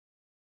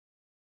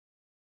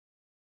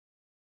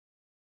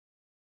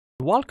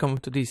Welcome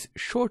to this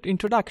short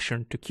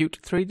introduction to Qt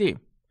 3D.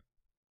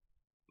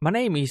 My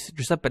name is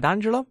Giuseppe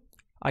D'Angelo.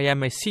 I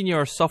am a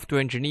senior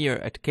software engineer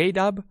at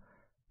KDAB,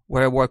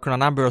 where I work on a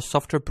number of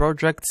software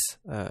projects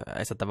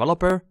as a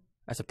developer,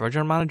 as a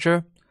project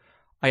manager.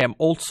 I am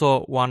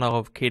also one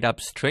of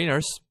KDAB's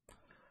trainers.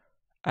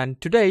 And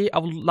today I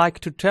would like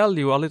to tell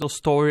you a little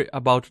story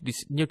about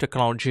this new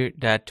technology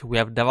that we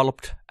have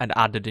developed and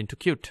added into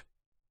Qt.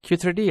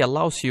 Qt 3D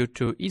allows you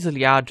to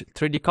easily add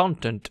 3D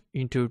content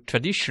into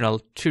traditional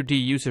 2D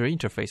user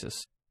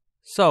interfaces.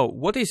 So,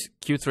 what is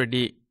Qt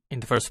 3D in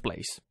the first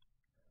place?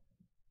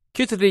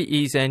 Qt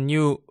 3D is a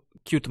new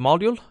Qt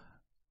module.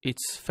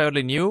 It's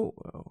fairly new.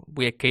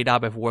 We at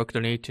KDAB have worked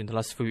on it in the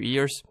last few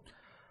years.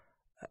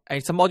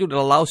 It's a module that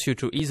allows you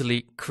to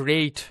easily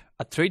create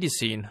a 3D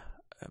scene,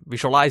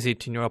 visualize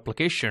it in your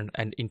application,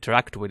 and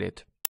interact with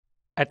it.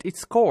 At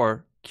its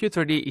core, Qt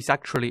 3D is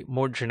actually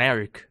more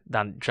generic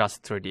than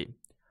just 3D.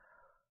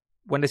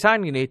 When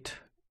designing it,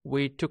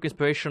 we took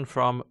inspiration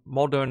from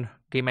modern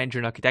game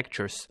engine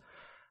architectures.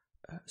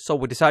 So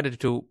we decided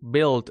to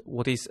build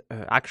what is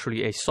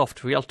actually a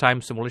soft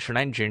real-time simulation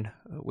engine,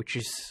 which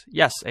is,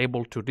 yes,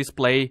 able to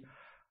display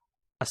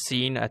a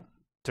scene, a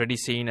 3D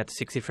scene at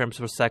 60 frames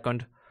per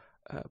second,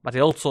 but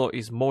it also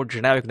is more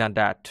generic than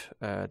that.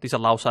 This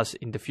allows us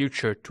in the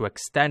future to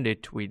extend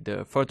it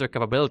with further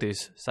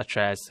capabilities, such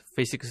as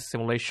physics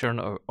simulation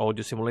or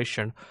audio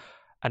simulation,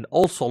 and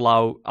also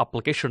allow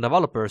application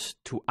developers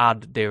to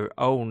add their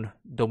own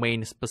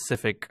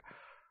domain-specific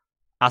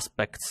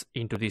aspects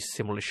into this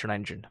simulation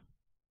engine.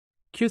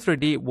 Qt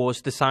 3D was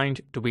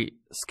designed to be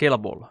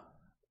scalable.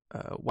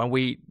 When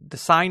we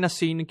design a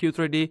scene in Qt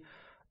 3D,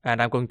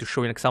 and I'm going to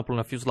show you an example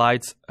in a few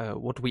slides,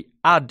 what we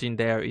add in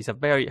there is a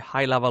very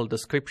high-level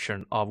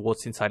description of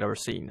what's inside our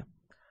scene.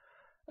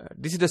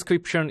 This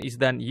description is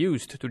then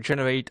used to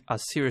generate a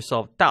series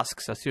of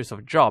tasks, a series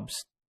of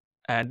jobs,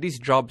 and these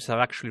jobs are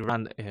actually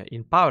run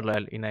in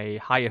parallel in a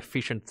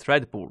high-efficient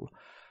thread pool,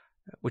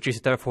 which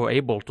is therefore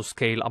able to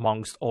scale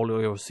amongst all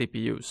your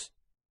CPUs.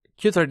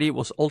 Qt 3D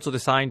was also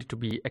designed to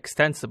be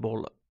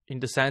extensible in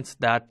the sense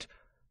that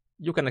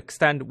you can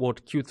extend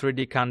what Qt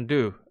 3D can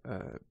do.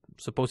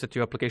 Suppose that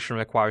your application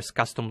requires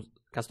custom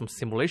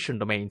simulation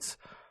domains,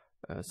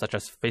 such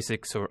as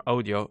physics or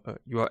audio.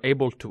 You are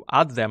able to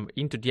add them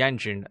into the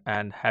engine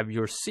and have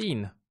your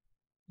scene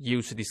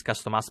use these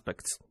custom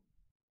aspects.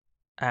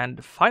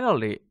 And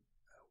finally,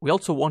 we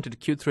also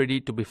wanted Qt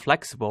 3D to be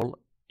flexible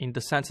in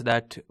the sense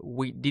that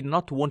we did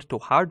not want to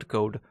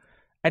hardcode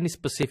any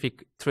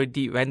specific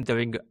 3D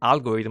rendering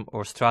algorithm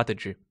or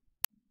strategy.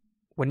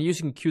 When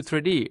using Qt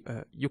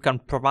 3D, you can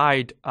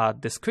provide a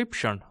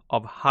description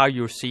of how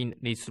your scene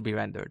needs to be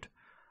rendered.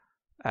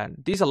 And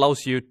this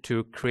allows you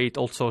to create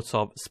all sorts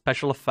of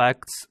special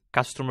effects,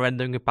 custom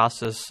rendering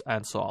passes,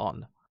 and so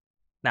on.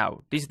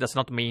 Now, this does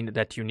not mean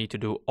that you need to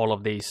do all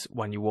of this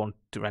when you want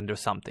to render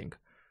something.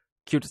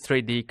 Qt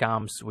 3D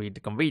comes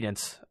with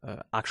convenience,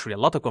 actually a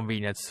lot of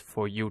convenience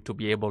for you to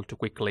be able to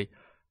quickly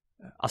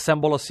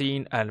assemble a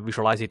scene and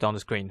visualize it on the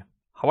screen.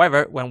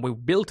 However, when we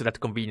built that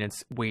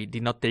convenience, we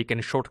did not take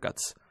any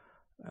shortcuts.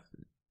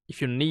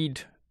 If you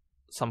need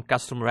some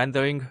custom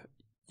rendering,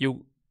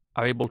 you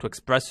are able to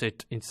express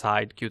it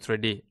inside Qt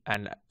 3D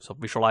and so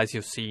visualize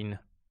your scene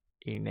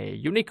in a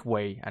unique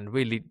way and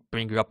really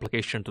bring your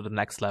application to the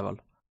next level.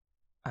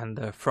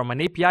 And from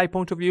an API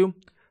point of view,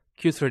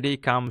 Qt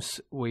 3D comes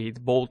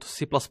with both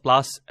C++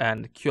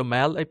 and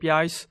QML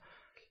APIs,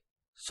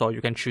 so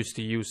you can choose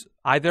to use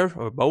either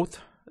or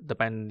both,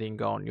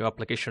 depending on your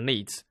application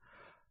needs.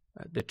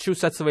 The two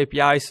sets of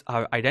APIs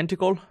are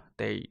identical,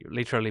 they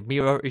literally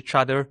mirror each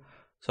other,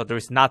 so there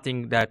is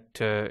nothing that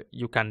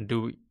you can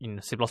do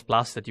in C++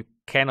 that you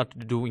cannot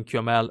do in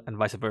QML and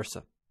vice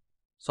versa.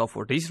 So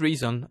for this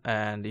reason,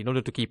 and in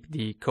order to keep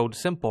the code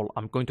simple,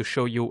 I'm going to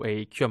show you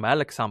a QML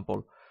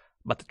example,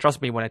 but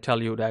trust me when I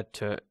tell you that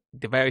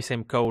the very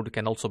same code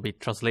can also be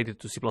translated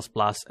to C++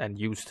 and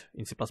used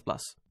in C++.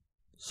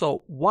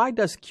 So why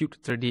does Qt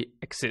 3D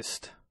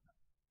exist?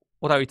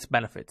 What are its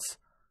benefits?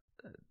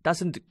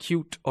 Doesn't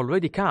Qt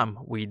already come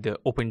with the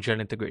OpenGL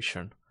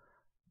integration?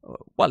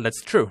 Well,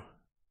 that's true.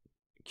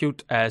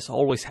 Qt has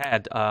always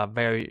had a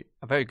very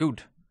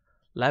good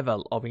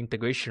level of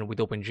integration with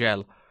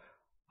OpenGL.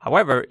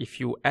 However, if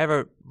you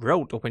ever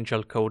wrote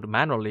OpenGL code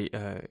manually,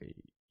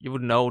 you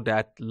would know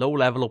that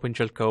low-level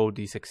OpenGL code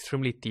is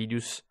extremely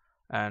tedious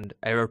and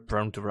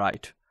error-prone to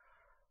write.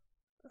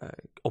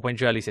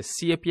 OpenGL is a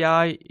C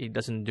API, it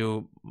doesn't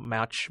do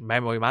much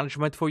memory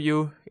management for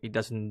you, it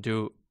doesn't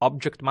do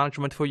object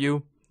management for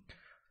you,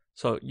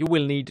 so you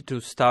will need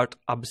to start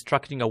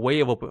abstracting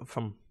away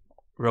from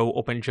raw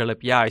OpenGL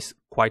APIs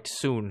quite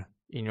soon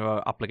in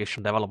your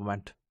application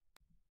development.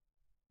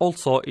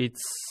 Also,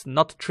 it's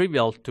not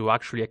trivial to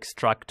actually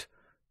extract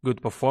good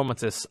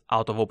performances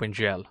out of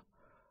OpenGL.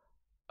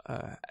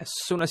 As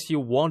soon as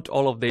you want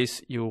all of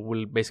this, you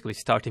will basically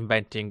start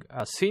inventing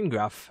a scene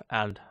graph,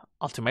 and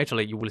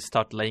ultimately you will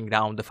start laying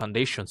down the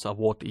foundations of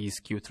what is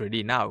Qt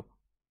 3D now.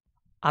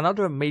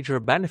 Another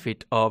major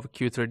benefit of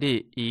Qt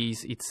 3D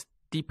is its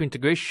deep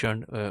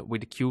integration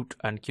with Qt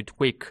and Qt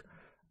Quick,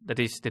 that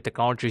is, the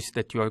technologies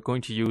that you are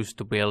going to use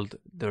to build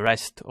the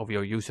rest of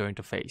your user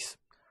interface.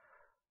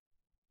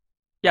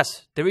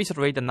 Yes, there is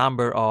already a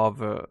number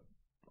of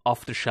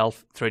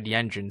off-the-shelf 3D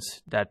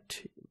engines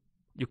that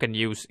you can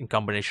use in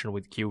combination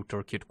with Qt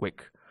or Qt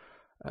Quick.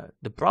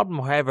 The problem,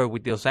 however,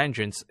 with those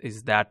engines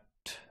is that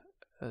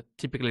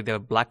typically they're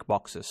black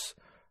boxes.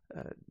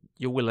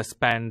 You will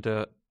spend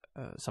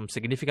some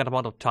significant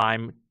amount of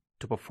time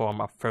to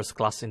perform a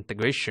first-class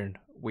integration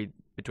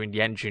between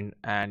the engine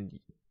and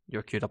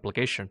your Qt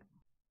application.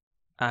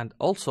 And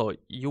also,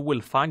 you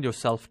will find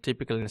yourself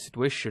typically in a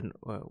situation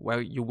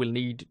where you will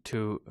need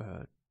to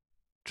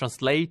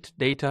translate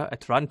data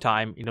at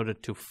runtime in order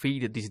to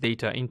feed this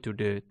data into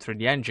the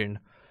 3D engine,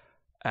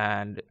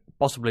 and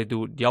possibly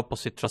do the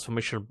opposite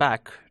transformation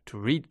back to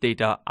read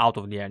data out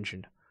of the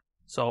engine.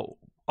 So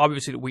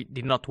obviously we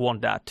did not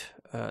want that.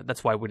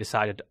 That's why we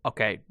decided,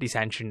 okay, this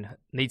engine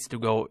needs to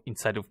go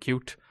inside of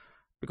Qt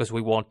because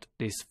we want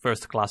this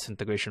first-class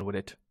integration with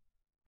it.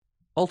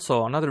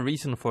 Also, another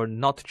reason for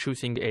not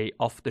choosing a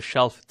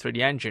off-the-shelf 3D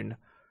engine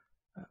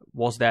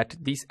was that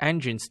these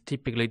engines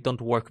typically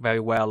don't work very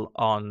well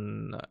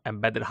on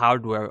embedded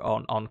hardware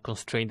on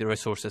constrained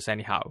resources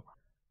anyhow.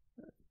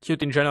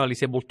 Qt in general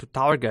is able to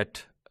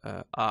target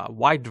a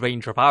wide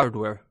range of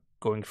hardware,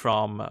 going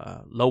from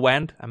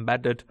low-end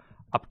embedded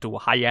up to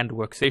high-end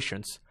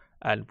workstations,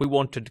 and we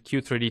wanted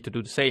Qt3D to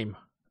do the same.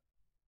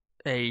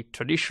 A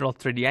traditional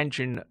 3D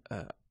engine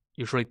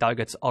usually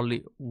targets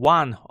only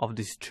one of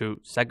these two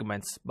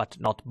segments, but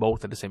not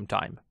both at the same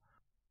time.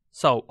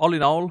 So all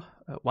in all,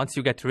 once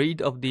you get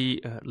rid of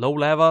the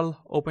low-level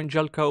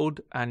OpenGL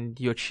code and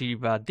you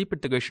achieve a deep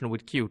integration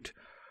with Qt,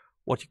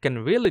 what you can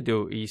really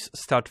do is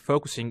start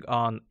focusing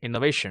on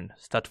innovation,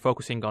 start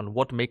focusing on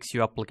what makes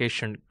your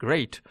application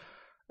great,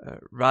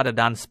 rather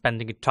than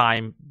spending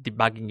time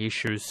debugging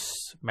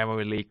issues,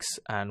 memory leaks,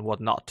 and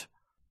whatnot.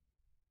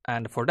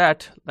 And for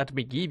that, let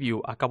me give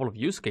you a couple of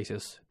use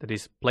cases, that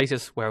is,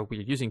 places where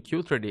we're using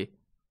Qt3D.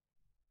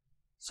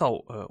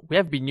 So, we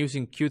have been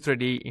using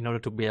Qt3D in order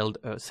to build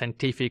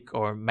scientific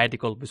or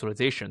medical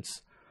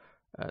visualizations.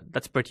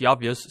 That's pretty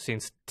obvious,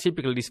 since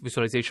typically these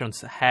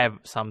visualizations have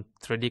some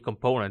 3D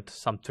component,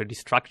 some 3D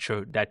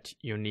structure that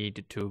you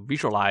need to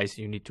visualize,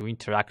 you need to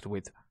interact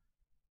with.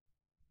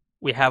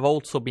 We have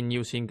also been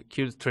using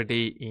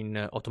Qt3D in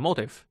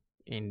automotive,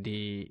 in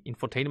the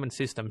infotainment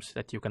systems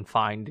that you can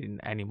find in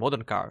any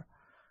modern car.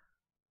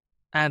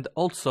 And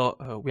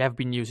also, we have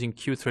been using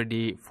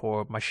Qt3D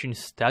for machine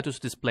status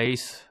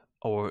displays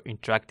or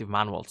interactive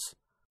manuals.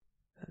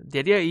 The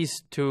idea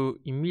is to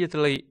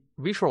immediately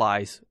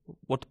visualize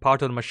what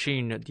part of the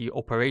machine the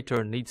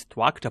operator needs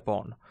to act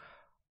upon,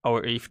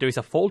 or if there is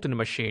a fault in the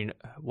machine,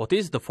 what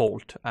is the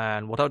fault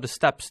and what are the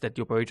steps that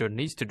the operator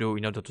needs to do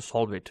in order to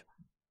solve it.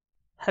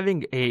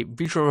 Having a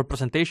visual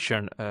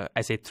representation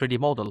as a 3D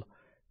model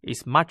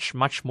is much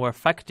more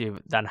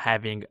effective than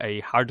having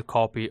a hard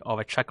copy of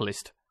a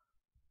checklist.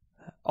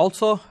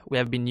 Also, we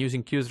have been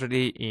using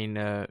Qt3D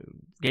in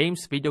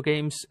games, video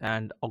games,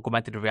 and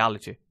augmented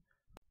reality.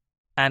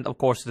 And of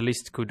course, the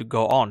list could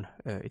go on.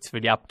 It's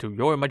really up to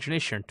your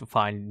imagination to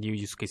find new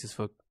use cases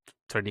for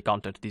 3D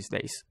content these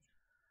days.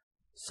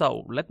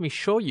 So let me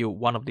show you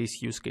one of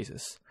these use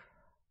cases.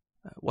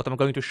 What I'm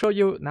going to show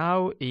you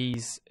now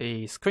is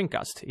a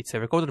screencast. It's a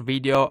recorded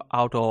video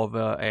out of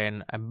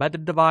an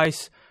embedded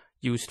device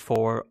used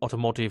for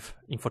automotive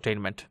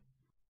infotainment.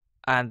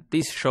 And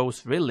this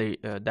shows really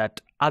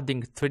that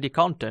adding 3D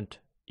content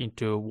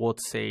into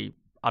what's a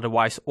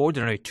otherwise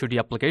ordinary 2D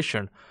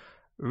application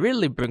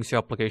really brings your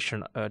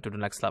application to the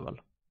next level.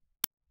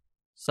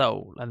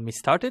 So let me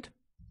start it.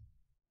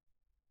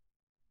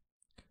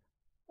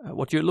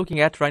 What you're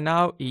looking at right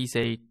now is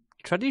a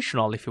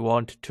traditional, if you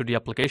want, 2D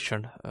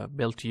application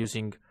built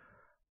using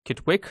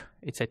Qt Quick.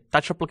 It's a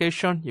touch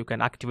application. You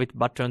can activate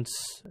buttons,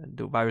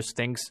 do various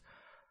things.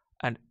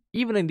 And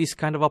even in these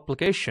kind of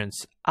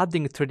applications,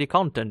 adding 3D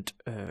content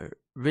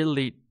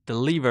really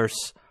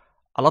delivers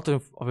a lot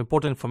of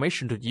important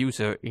information to the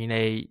user in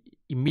a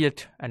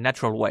immediate and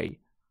natural way.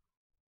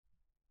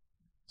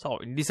 So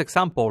in this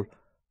example,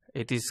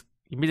 it is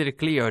immediately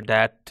clear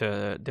that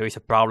there is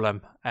a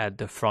problem at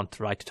the front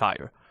right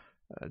tire.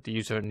 The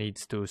user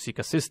needs to seek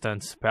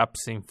assistance,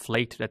 perhaps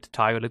inflate that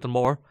tire a little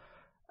more.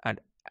 And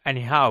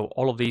anyhow,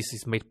 all of this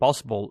is made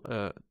possible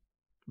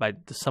by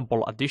the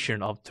simple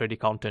addition of 3D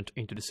content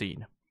into the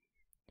scene.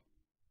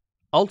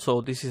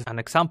 Also, this is an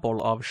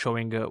example of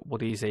showing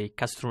what is a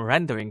custom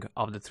rendering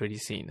of the 3D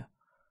scene.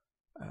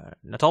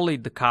 Not only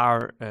the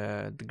car,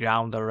 the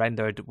ground are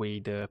rendered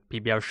with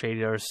PBR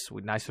shaders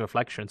with nice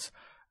reflections,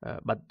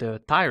 but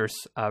the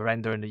tires are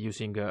rendered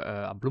using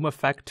a bloom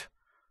effect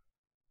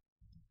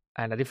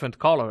and a different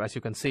color, as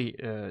you can see,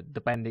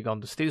 depending on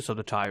the status of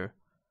the tire.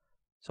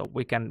 So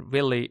we can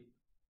really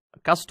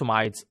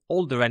customize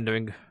all the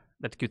rendering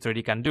that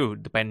Qt3D can do,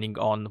 depending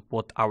on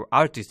what our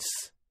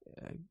artists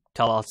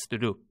tell us to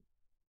do.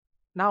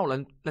 Now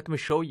let me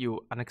show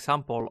you an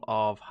example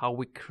of how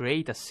we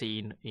create a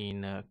scene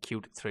in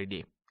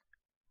Qt3D.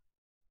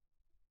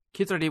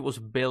 Qt3D was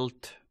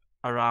built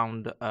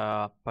around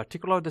a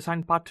particular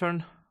design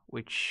pattern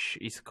which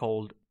is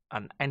called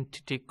an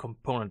entity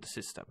component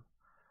system.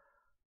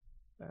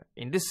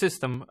 In this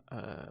system,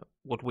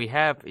 what we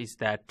have is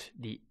that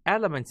the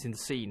elements in the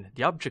scene,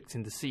 the objects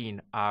in the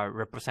scene, are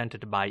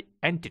represented by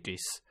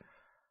entities,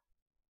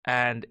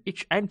 and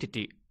each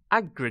entity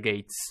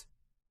aggregates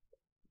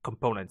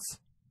components.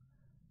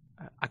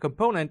 A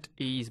component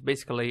is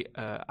basically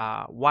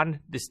one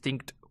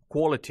distinct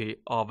quality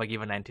of a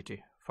given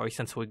entity. For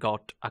instance, we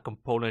got a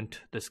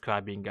component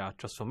describing a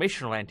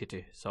transformational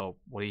entity, so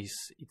what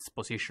is its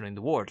position in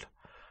the world.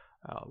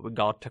 We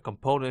got a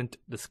component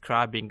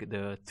describing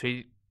the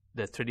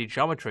 3D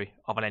geometry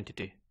of an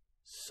entity,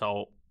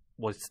 so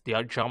what's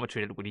the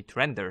geometry that we need to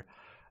render.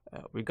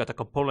 We got a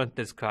component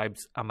that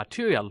describes a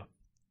material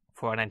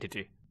for an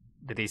entity,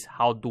 that is,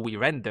 how do we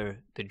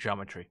render the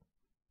geometry.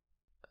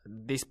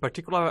 This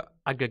particular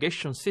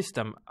aggregation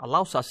system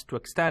allows us to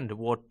extend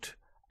what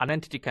an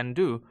entity can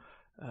do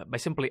by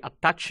simply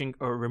attaching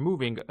or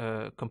removing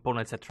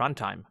components at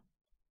runtime.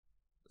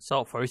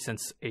 So, for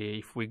instance,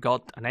 if we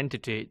got an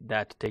entity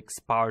that takes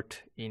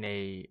part in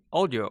a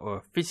audio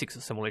or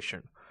physics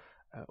simulation,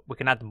 we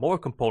can add more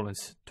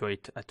components to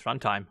it at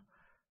runtime,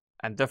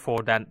 and therefore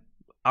then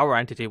our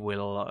entity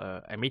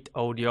will emit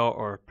audio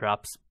or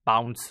perhaps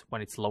bounce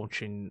when it's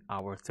launching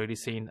our 3D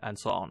scene and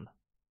so on.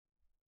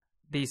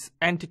 This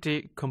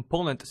entity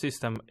component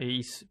system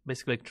is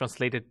basically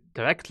translated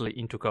directly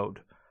into code.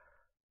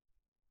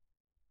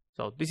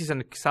 So this is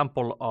an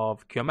example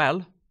of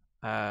QML.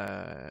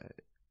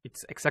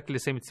 It's exactly the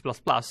same in C++,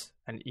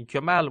 and in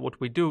QML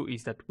what we do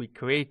is that we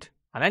create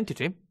an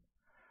entity,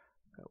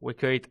 we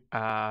create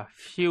a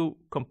few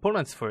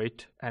components for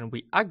it, and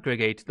we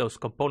aggregate those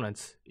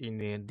components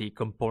in the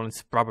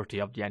components property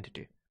of the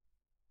entity.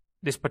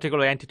 This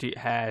particular entity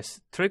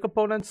has three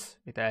components.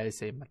 It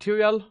has a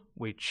material,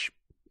 which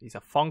is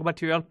a Phong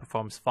material,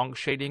 performs Phong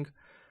shading.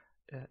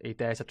 It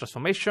has a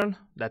transformation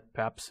that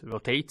perhaps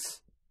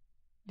rotates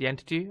the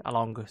entity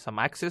along some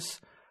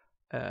axis,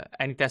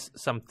 and it has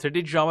some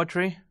 3D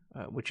geometry,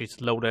 which is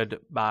loaded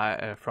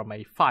from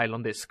a file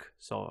on disk.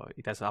 So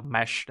it has a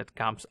mesh that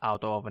comes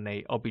out of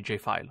an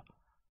OBJ file.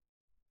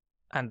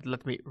 And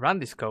let me run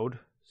this code.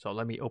 So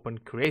let me open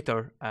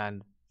Creator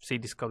and see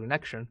this code in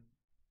action.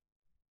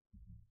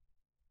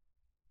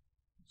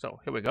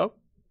 So here we go.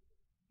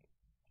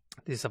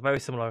 This is a very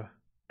similar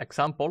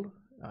example.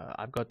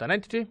 I've got an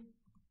entity.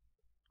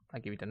 I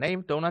give it a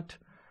name, Donut,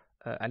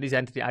 and this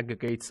entity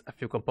aggregates a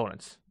few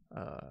components.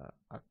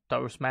 A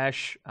torus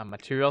mesh, a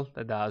material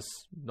that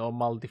does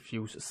normal,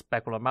 diffuse,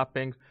 specular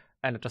mapping,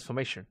 and a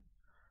transformation.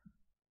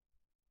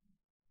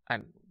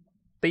 And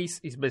this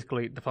is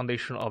basically the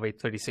foundation of a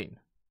 3D scene.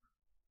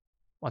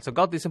 Once I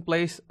got this in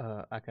place,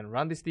 I can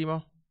run this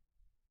demo,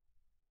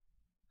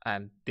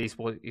 and this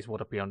is what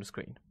appears on the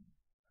screen.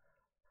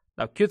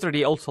 Now,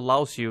 Qt3D also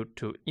allows you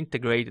to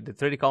integrate the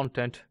 3D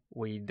content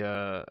with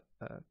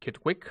Qt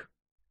Quick.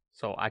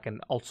 So I can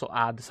also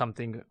add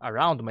something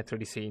around my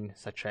 3D scene,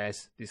 such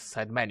as this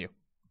side menu.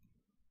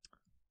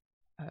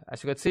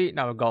 As you can see,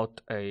 now I've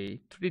got a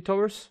 3D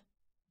torus,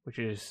 which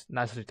is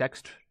nicely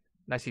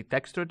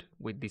textured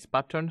with this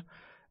pattern.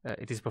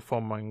 It is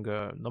performing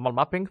normal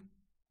mapping.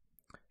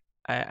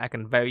 I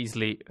can very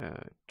easily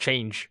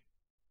change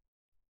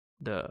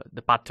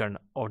the pattern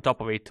on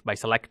top of it by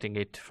selecting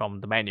it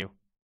from the menu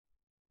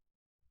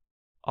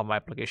of my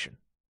application.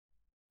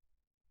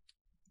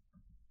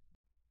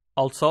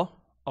 Also,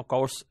 of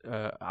course,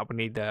 I would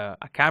need a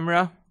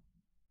camera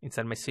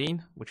inside my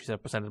scene, which is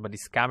represented by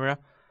this camera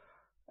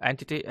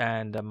entity,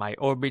 and my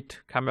orbit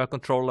camera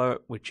controller,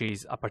 which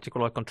is a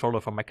particular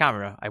controller for my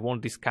camera. I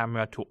want this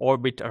camera to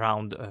orbit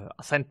around a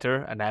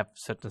center and have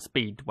certain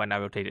speed when I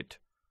rotate it.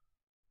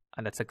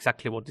 And that's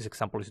exactly what this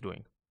example is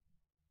doing.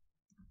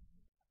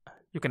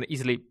 You can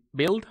easily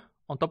build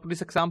on top of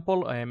this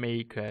example and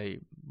make a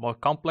more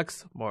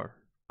complex, more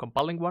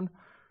compelling one.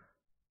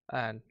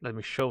 And let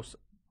me show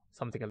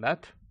something like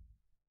that.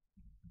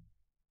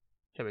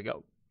 Here we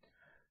go.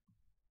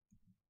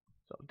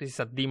 So this is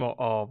a demo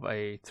of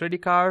a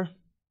 3D car.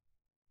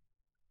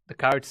 The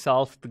car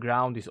itself, the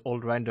ground, is all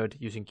rendered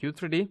using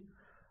Qt3D.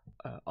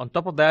 On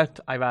top of that,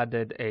 I've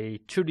added a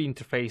 2D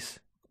interface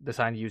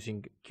designed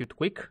using Qt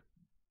Quick,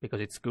 because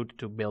it's good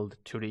to build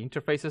 2D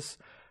interfaces.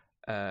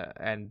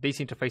 And this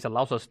interface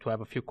allows us to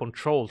have a few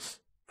controls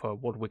for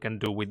what we can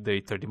do with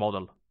the 3D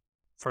model.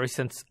 For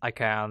instance, I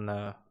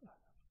can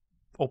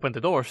open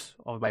the doors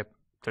of my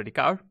 3D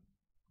car,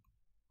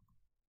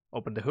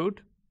 open the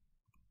hood,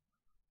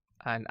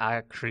 and I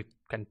actually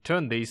can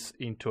turn this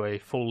into a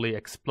fully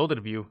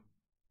exploded view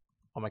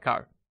of my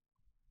car.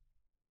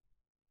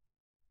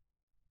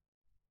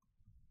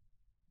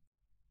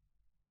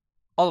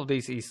 All of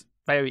this is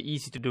very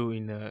easy to do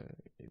in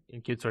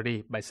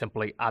Qt3D by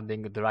simply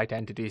adding the right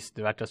entities,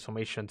 the right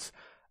transformations,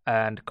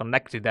 and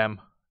connecting them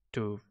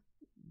to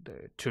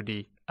the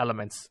 2D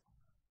elements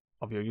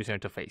of your user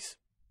interface.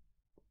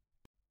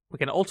 We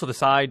can also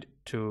decide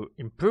to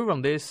improve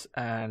on this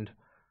and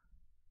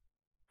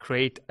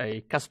create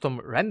a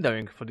custom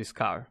rendering for this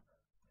car.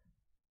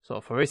 So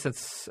for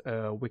instance,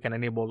 we can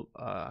enable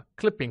a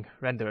clipping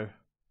renderer,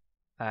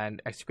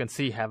 and as you can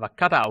see, have a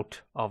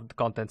cutout of the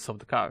contents of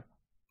the car.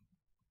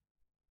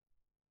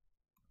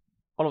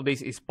 All of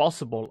this is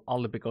possible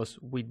only because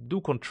we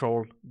do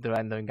control the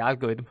rendering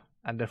algorithm,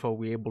 and therefore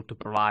we're able to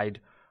provide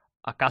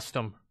a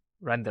custom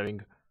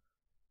rendering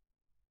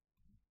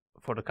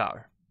for the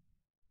car.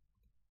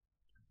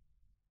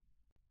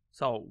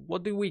 So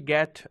what do we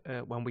get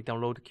when we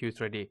download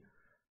Qt3D?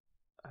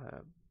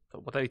 So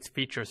what are its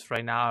features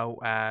right now,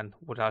 and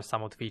what are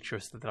some of the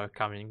features that are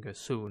coming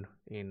soon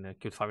in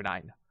Qt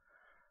 5.9?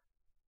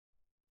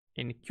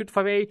 In Qt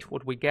 5.8,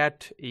 what we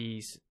get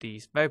is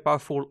this very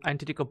powerful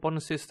entity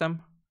component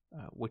system,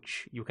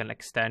 which you can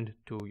extend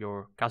to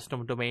your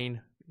custom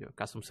domain, your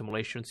custom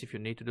simulations if you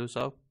need to do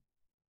so.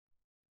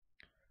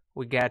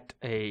 We get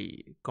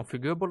a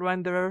configurable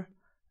renderer,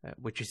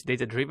 which is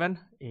data-driven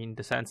in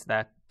the sense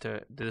that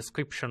the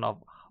description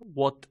of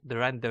what the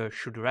renderer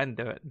should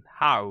render and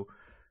how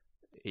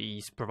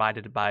is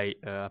provided by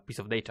a piece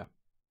of data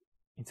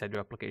inside your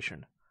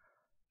application.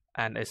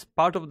 And as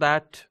part of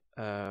that,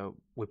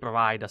 we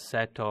provide a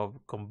set of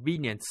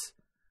convenience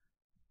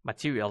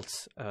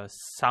materials,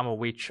 some of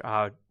which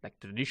are like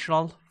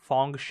traditional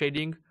Phong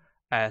shading,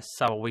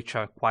 some of which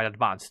are quite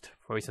advanced.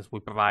 For instance, we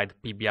provide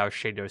PBR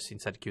shaders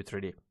inside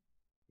Qt3D.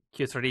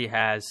 Qt3D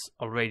has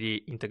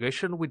already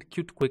integration with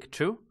Qt Quick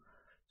 2,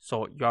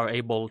 so you are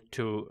able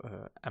to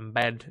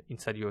embed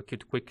inside your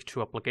Qt Quick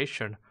 2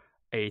 application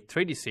a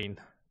 3D scene,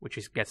 which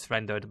gets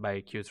rendered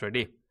by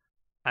Qt3D.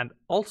 And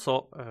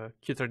also,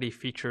 Qt3D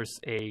features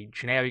a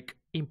generic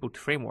input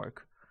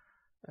framework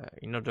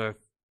in order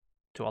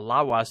to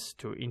allow us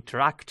to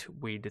interact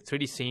with the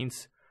 3D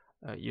scenes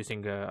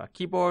using a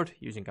keyboard,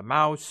 using a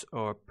mouse,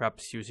 or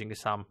perhaps using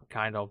some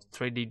kind of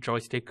 3D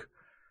joystick.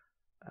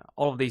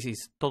 All of this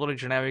is totally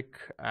generic,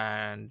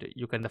 and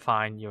you can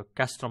define your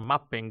custom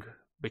mapping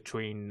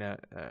between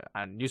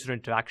user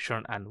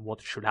interaction and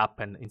what should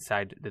happen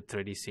inside the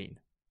 3D scene.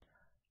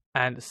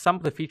 And some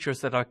of the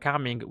features that are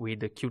coming with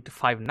the Qt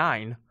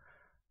 5.9,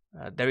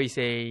 there is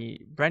a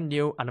brand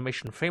new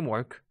animation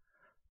framework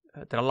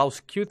that allows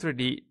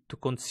Qt3D to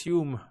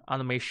consume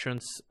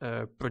animations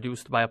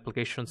produced by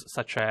applications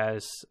such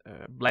as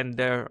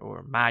Blender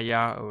or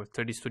Maya or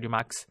 3D Studio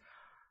Max.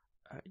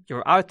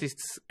 Your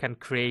artists can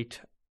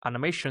create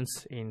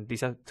animations in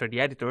these 3D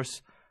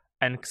editors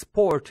and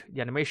export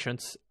the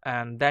animations,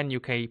 and then you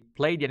can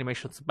play the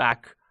animations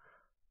back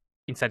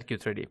inside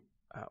Qt3D.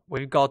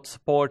 We've got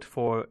support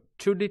for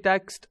 2D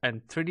text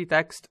and 3D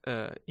text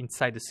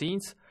inside the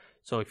scenes.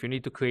 So if you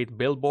need to create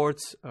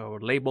billboards or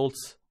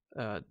labels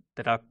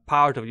that are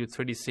part of your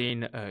 3D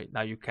scene,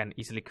 now you can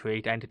easily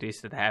create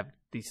entities that have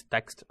this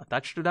text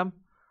attached to them.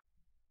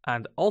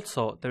 And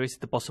also there is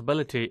the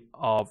possibility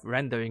of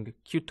rendering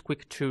Qt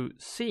Quick 2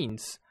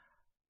 scenes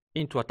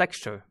into a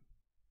texture.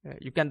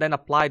 You can then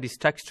apply this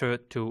texture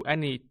to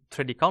any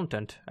 3D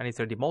content, any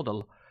 3D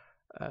model,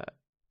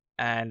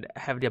 and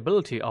have the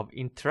ability of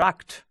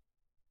interact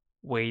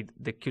with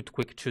the Qt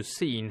Quick 2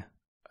 scene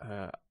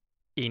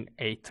in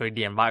a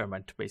 3D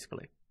environment,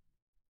 basically.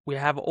 We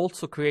have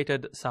also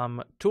created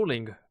some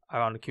tooling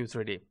around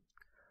Qt3D.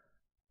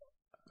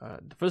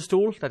 The first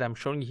tool that I'm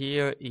showing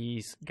here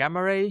is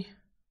Gamma Ray,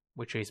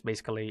 which is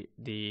basically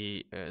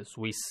the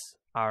Swiss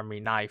Army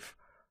knife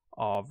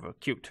of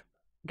Qt.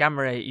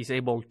 Gamma Ray is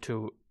able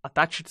to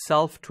attach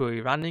itself to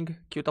a running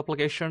Qt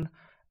application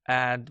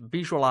and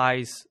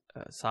visualize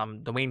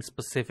some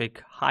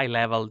domain-specific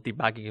high-level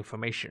debugging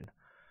information.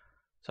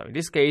 So in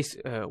this case,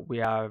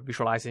 we are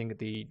visualizing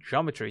the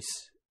geometries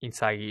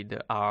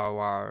inside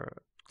our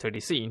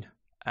 3D scene,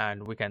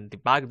 and we can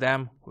debug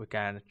them. We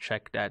can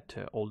check that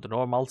all the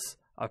normals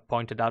are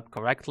pointed out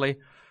correctly,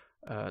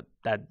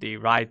 that the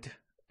right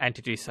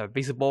entities are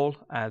visible,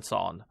 and so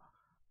on.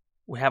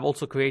 We have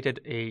also created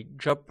a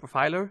job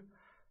profiler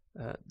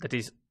that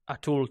is a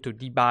tool to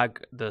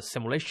debug the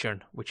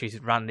simulation which is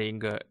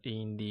running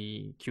in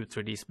the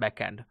Qt3D's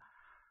backend.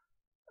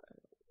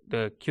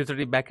 The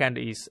Qt3D backend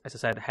is, as I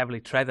said, heavily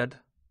threaded,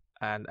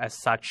 and as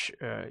such,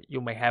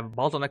 you may have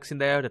bottlenecks in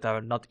there that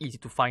are not easy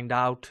to find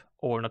out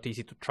or not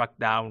easy to track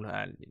down,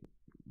 and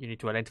you need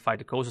to identify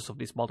the causes of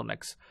these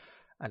bottlenecks.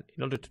 And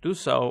in order to do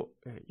so,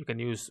 you can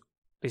use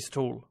this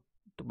tool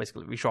to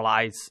basically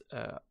visualize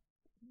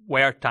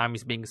where time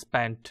is being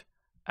spent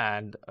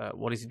and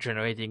what is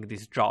generating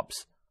these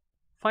jobs.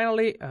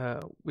 Finally,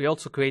 we're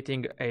also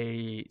creating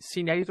a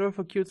scene editor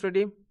for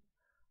Qt3D.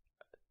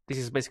 This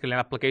is basically an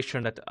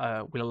application that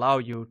will allow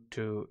you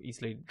to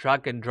easily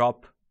drag and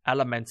drop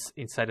elements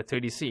inside a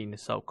 3D scene,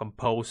 so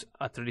compose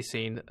a 3D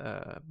scene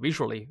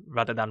visually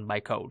rather than by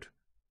code.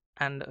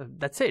 And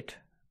that's it.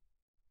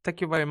 Thank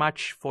you very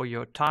much for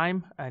your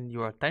time and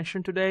your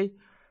attention today.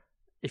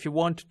 If you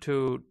want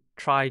to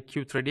try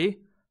Qt3D,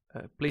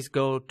 please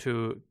go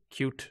to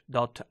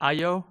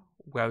qt.io,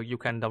 where you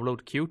can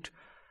download Qt.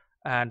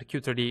 And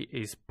Qt3D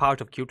is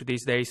part of Qt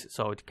these days,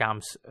 so it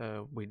comes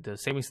with the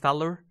same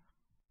installer.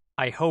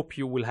 I hope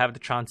you will have the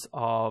chance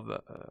of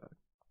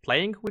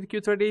playing with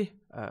Qt3D,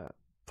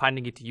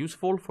 finding it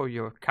useful for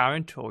your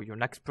current or your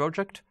next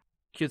project.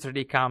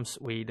 Qt3D comes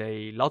with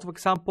a lot of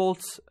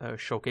examples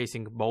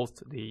showcasing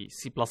both the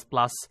C++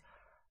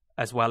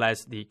 as well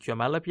as the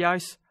QML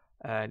APIs.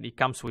 And it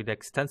comes with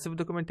extensive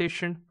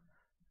documentation.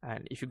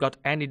 And if you got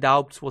any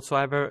doubts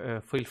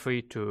whatsoever, feel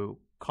free to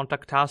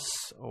contact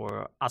us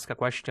or ask a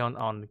question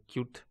on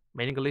Qt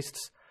mailing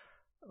lists.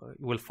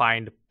 You will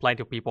find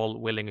plenty of people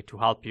willing to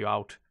help you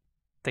out.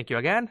 Thank you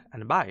again,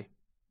 and bye.